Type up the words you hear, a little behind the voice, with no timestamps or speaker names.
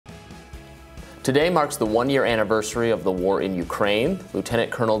Today marks the one-year anniversary of the war in Ukraine.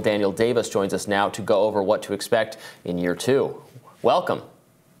 Lieutenant Colonel Daniel Davis joins us now to go over what to expect in year two. Welcome.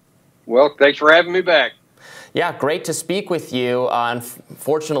 Well, thanks for having me back. Yeah, great to speak with you.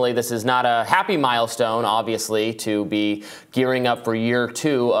 Unfortunately, this is not a happy milestone, obviously, to be gearing up for year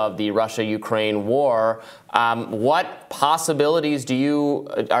two of the Russia-Ukraine war. What possibilities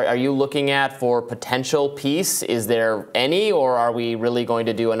are you looking at for potential peace? Is there any, or are we really going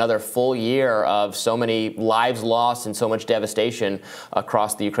to do another full year of so many lives lost and so much devastation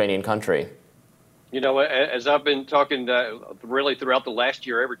across the Ukrainian country? You know, as I've been talking really throughout the last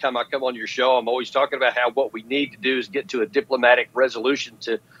year, every time I come on your show, I'm always talking about how what we need to do is get to a diplomatic resolution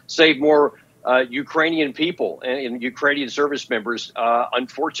to save more Ukrainian people and Ukrainian service members.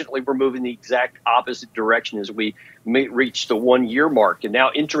 Unfortunately, we're moving the exact opposite direction as we reach the 1 year mark. And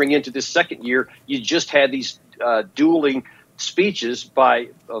now entering into this second year, you just had these dueling speeches by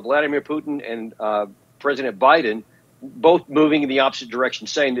Vladimir Putin and President Biden, both moving in the opposite direction,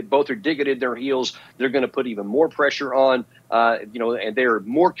 saying that both are digging in their heels. They're going to put even more pressure on, and they're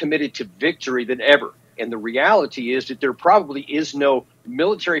more committed to victory than ever. And the reality is that there probably is no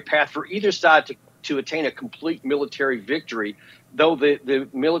military path for either side to attain a complete military victory, though the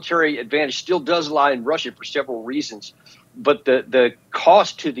military advantage still does lie in Russia for several reasons. But the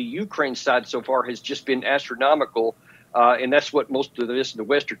cost to the Ukraine side so far has just been astronomical. And that's what most of this in the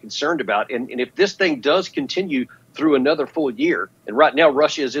West are concerned about. And if this thing does continue through another full year, and right now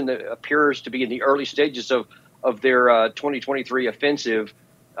Russia is appears to be in the early stages of their 2023 offensive,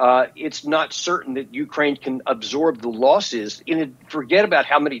 it's not certain that Ukraine can absorb the losses. And forget about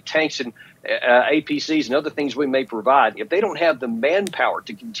how many tanks and APCs and other things we may provide. If they don't have the manpower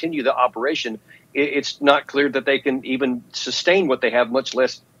to continue the operation, it's not clear that they can even sustain what they have, much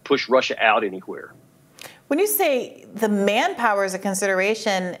less push Russia out anywhere. When you say the manpower is a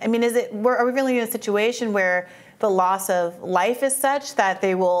consideration, I mean, are we really in a situation where the loss of life is such that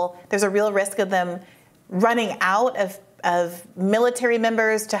there's a real risk of them running out of military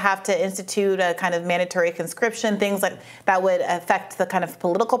members to have to institute a kind of mandatory conscription, things like that would affect the kind of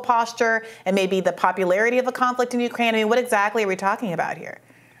political posture and maybe the popularity of the conflict in Ukraine? I mean, what exactly are we talking about here?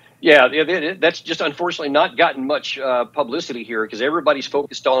 Yeah, that's just unfortunately not gotten much publicity here because everybody's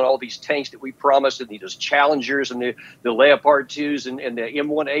focused on all these tanks that we promised and these Challengers and the Leopard 2s and the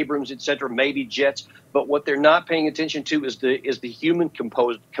M1 Abrams, et cetera, maybe jets. But what they're not paying attention to is the human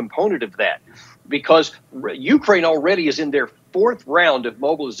component of that, because Ukraine already is in their fourth round of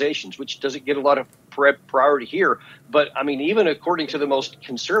mobilizations, which doesn't get a lot of priority here. But I mean, even according to the most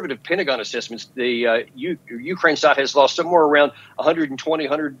conservative Pentagon assessments, the Ukraine side has lost somewhere around 120,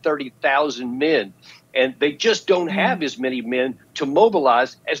 130,000 men. And they just don't have as many men to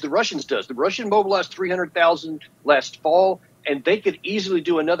mobilize as the Russians does. The Russians mobilized 300,000 last fall, and they could easily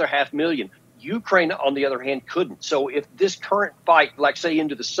do another 500,000. Ukraine, on the other hand, couldn't. So if this current fight, like say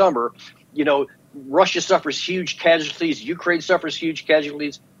into the summer, Russia suffers huge casualties, Ukraine suffers huge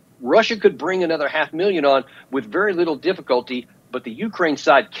casualties, Russia could bring another 500,000 on with very little difficulty, but the Ukraine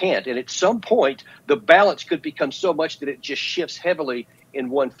side can't. And at some point, the balance could become so much that it just shifts heavily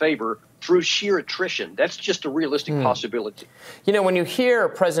in one favor through sheer attrition. That's just a realistic possibility. You know, when you hear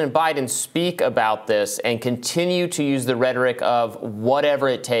President Biden speak about this and continue to use the rhetoric of whatever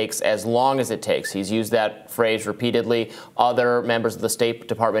it takes, as long as it takes, he's used that phrase repeatedly. Other members of the State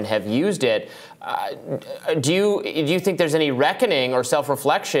Department have used it. Do you think there's any reckoning or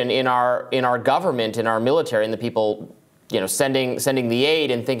self-reflection in our government, in our military, and the people, sending the aid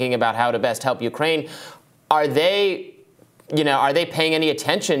and thinking about how to best help Ukraine? Are they paying any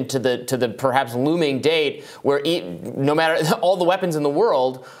attention to the perhaps looming date where no matter all the weapons in the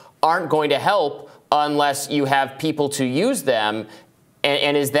world aren't going to help unless you have people to use them?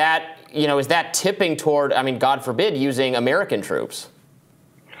 And is that tipping toward, I mean, God forbid, using American troops?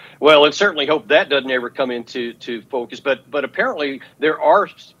 Well, let's certainly hope that doesn't ever come into focus. But apparently there are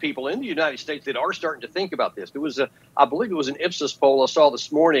people in the United States that are starting to think about this. I believe it was an Ipsos poll I saw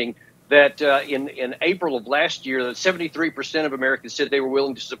this morning that in April of last year, that 73% of Americans said they were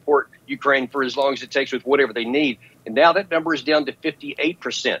willing to support Ukraine for as long as it takes with whatever they need. And now that number is down to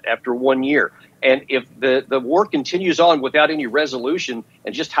 58% after 1 year. And if the war continues on without any resolution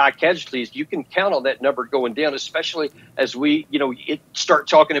and just high casualties, you can count on that number going down, especially as we, start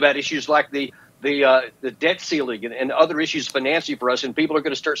talking about issues like the the debt ceiling and other issues financing for us. And people are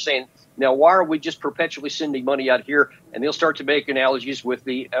going to start saying, now, why are we just perpetually sending money out here? And they'll start to make analogies with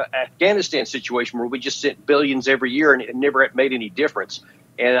the Afghanistan situation where we just sent billions every year and it never made any difference.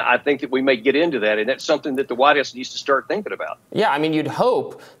 And I think that we may get into that. And that's something that the White House needs to start thinking about. Yeah, I mean, you'd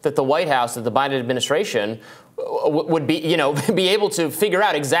hope that the White House, that the Biden administration would be, be able to figure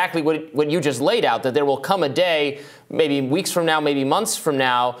out exactly what you just laid out, that there will come a day, maybe weeks from now, maybe months from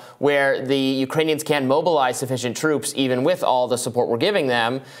now, where the Ukrainians can't mobilize sufficient troops, even with all the support we're giving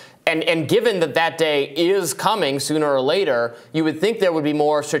them. And given that that day is coming sooner or later, you would think there would be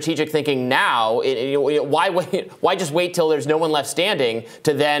more strategic thinking now. Why just wait till there's no one left standing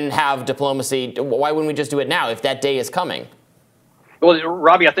to then have diplomacy? Why wouldn't we just do it now if that day is coming? Well,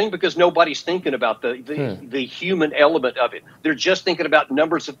 Robbie, I think because nobody's thinking about the human element of it. They're just thinking about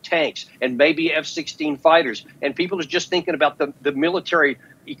numbers of tanks and maybe F-16 fighters. And people are just thinking about the military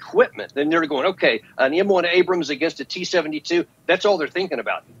equipment. Then they're going, okay, an M1 Abrams against a T-72. That's all they're thinking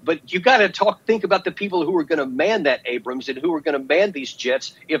about. But you got to think about the people who are going to man that Abrams and who are going to man these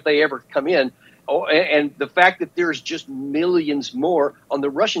jets if they ever come in. Oh, and the fact that there's just millions more on the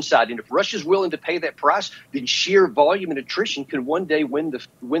Russian side. And if Russia's willing to pay that price, then sheer volume and attrition can one day win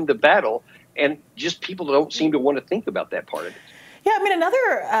the battle. And just people don't seem to want to think about that part of it. Yeah, I mean,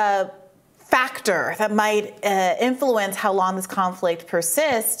 another factor that might influence how long this conflict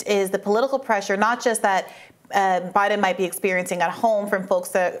persists is the political pressure, not just that Biden might be experiencing at home from folks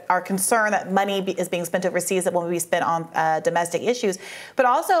that are concerned that money is being spent overseas that won't be spent on domestic issues, but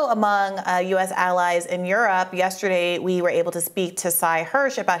also among U.S. allies in Europe. Yesterday, we were able to speak to Sy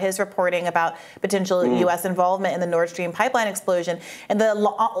Hersh about his reporting about potential U.S. involvement in the Nord Stream pipeline explosion and the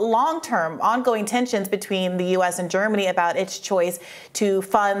long-term ongoing tensions between the U.S. and Germany about its choice to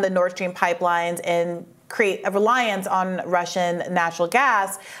fund the Nord Stream pipelines and create a reliance on Russian natural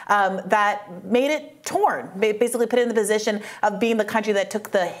gas that made it torn, basically put it in the position of being the country that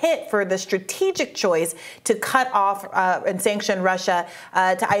took the hit for the strategic choice to cut off and sanction Russia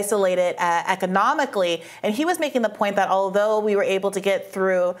to isolate it economically. And he was making the point that although we were able to get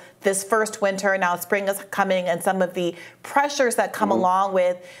through this first winter, now spring is coming, and some of the pressures that come along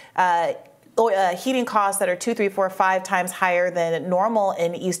with heating costs that are 2, 3, 4, 5 times higher than normal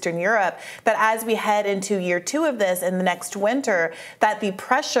in Eastern Europe, that as we head into year 2 of this in the next winter, that the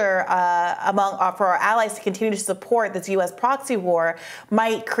pressure for our allies to continue to support this U.S. proxy war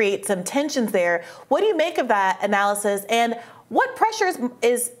might create some tensions there. What do you make of that analysis? And what pressures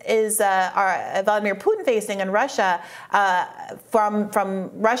is Vladimir Putin facing in Russia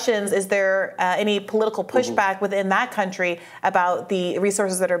from Russians? Is there any political pushback within that country about the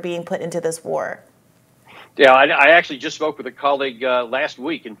resources that are being put into this war? Yeah, I actually just spoke with a colleague last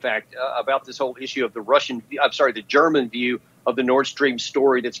week, in fact, about this whole issue of the German view of the Nord Stream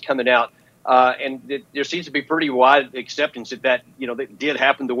story that's coming out. And there seems to be pretty wide acceptance that did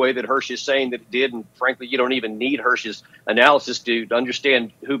happen the way that Hersh is saying that it did. And frankly, you don't even need Hersh's analysis to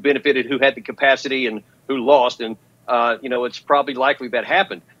understand who benefited, who had the capacity, and who lost. And, it's probably likely that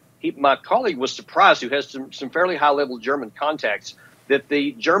happened. My colleague was surprised, who has some fairly high-level German contacts, that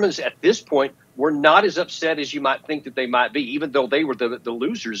the Germans at this point were not as upset as you might think that they might be, even though they were the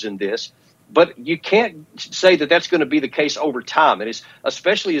losers in this. But you can't say that that's going to be the case over time. And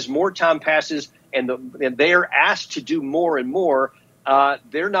especially as more time passes and they are asked to do more and more,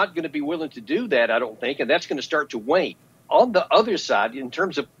 they're not going to be willing to do that, I don't think. And that's going to start to wane. On the other side, in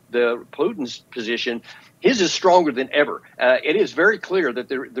terms of the Putin's position, his is stronger than ever. It is very clear that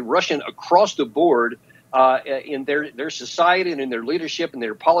the Russian across the board in their society and in their leadership and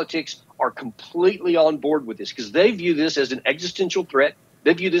their politics are completely on board with this because they view this as an existential threat.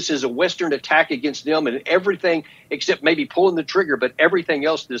 They view this as a Western attack against them, and everything except maybe pulling the trigger, but everything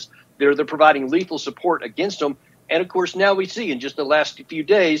else, they're providing lethal support against them. And of course, now we see in just the last few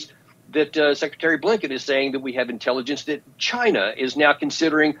days that Secretary Blinken is saying that we have intelligence that China is now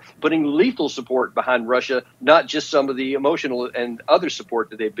considering putting lethal support behind Russia, not just some of the emotional and other support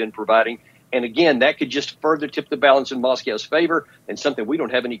that they've been providing. And again, that could just further tip the balance in Moscow's favor and something we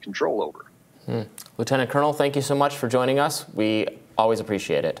don't have any control over. Lieutenant Colonel, thank you so much for joining us. We always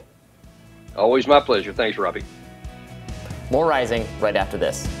appreciate it. Always my pleasure. Thanks, Robbie. More Rising right after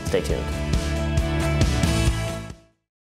this. Stay tuned.